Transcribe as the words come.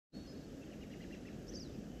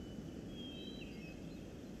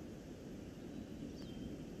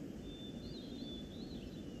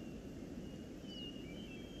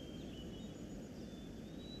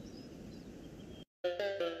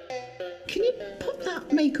Can you put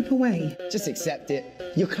that makeup away? Just accept it.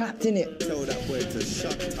 You're clapped in it. Tell that boy to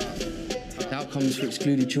shut up. Outcomes for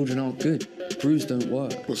excluded children aren't good. Brews don't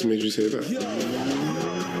work. What's made you say that?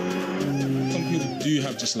 Some people do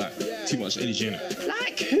have just like too much energy in it.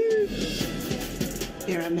 Like who?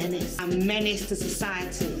 You're a menace to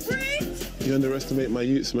society. You underestimate my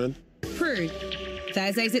youths, man. Prue.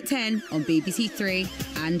 Thursdays at 10 on BBC Three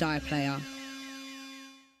and iPlayer.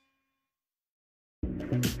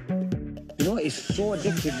 You know, it's so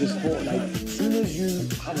addictive, this sport. Like, as soon as you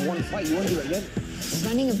have one fight, you want to do it again.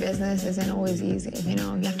 Running a business isn't always easy, you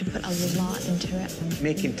know, you have to put a lot into it.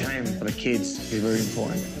 Making time for the kids is very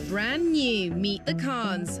important. Brand new Meet the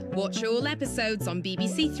Khans. Watch all episodes on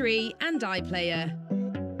BBC Three and iPlayer.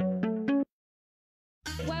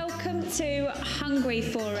 Welcome to Hungry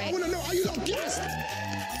for It. I want to know, are you not gassed?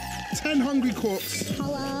 10 hungry cooks.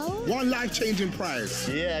 Hello? One life-changing prize.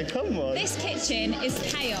 Yeah, come on. This kitchen is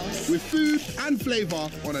chaos. With food and flavour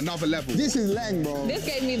on another level. This is Lang, bro. This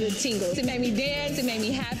gave me the tingles. It made me dance, it made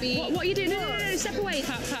me happy. What are you doing? No, step away.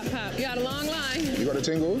 Pop, pop, pop. You got a long line. You got a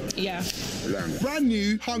tingle? Yeah. Lang. Brand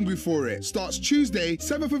new Hungry for It starts Tuesday,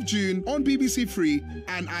 7th of June on BBC Three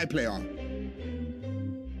and iPlayer.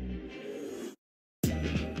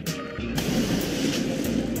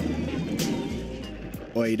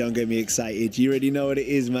 Oi, don't get me excited. You already know what it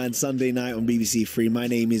is, man. Sunday night on BBC Three. My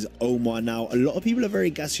name is Omar. Now, a lot of people are very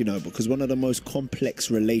gassed, you know, because one of the most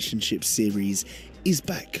complex relationship series is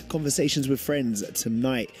back. Conversations with Friends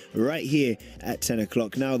tonight, right here at 10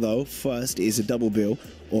 o'clock. Now, though, first is a double bill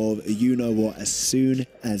of You Know What as soon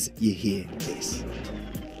as you hear this.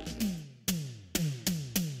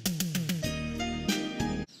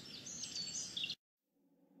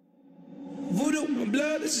 Voodoo, my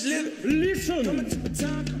blood is living. Listen.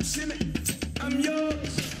 I'm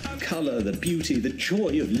yours. Colour, the beauty, the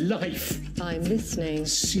joy of life. I'm listening. The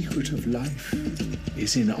secret of life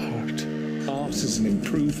is in art. Art is an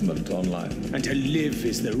improvement on life. And to live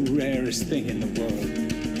is the rarest thing in the world.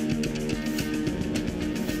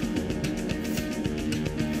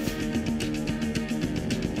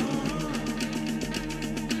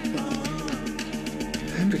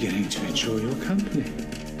 I'm beginning to enjoy your company.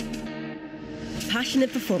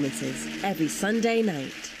 Passionate performances every Sunday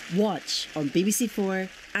night. Watch on BBC Four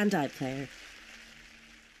and iPlayer.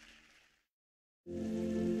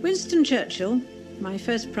 Winston Churchill, my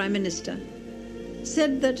first Prime Minister,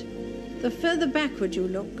 said that the further backward you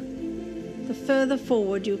look, the further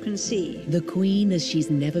forward you can see. The Queen as she's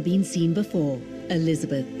never been seen before.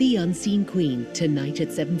 Elizabeth, the Unseen Queen, tonight at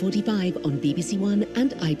 7:45 on BBC One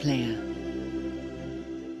and iPlayer.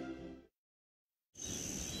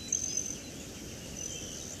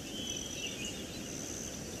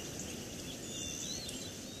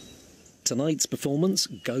 Tonight's performance,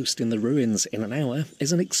 Ghost in the Ruins in an Hour,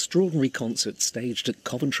 is an extraordinary concert staged at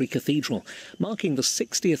Coventry Cathedral, marking the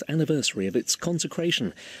 60th anniversary of its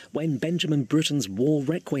consecration, when Benjamin Britten's War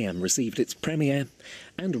Requiem received its premiere,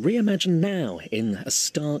 and reimagined now in a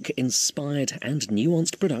stark, inspired and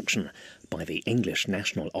nuanced production by the English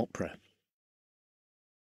National Opera.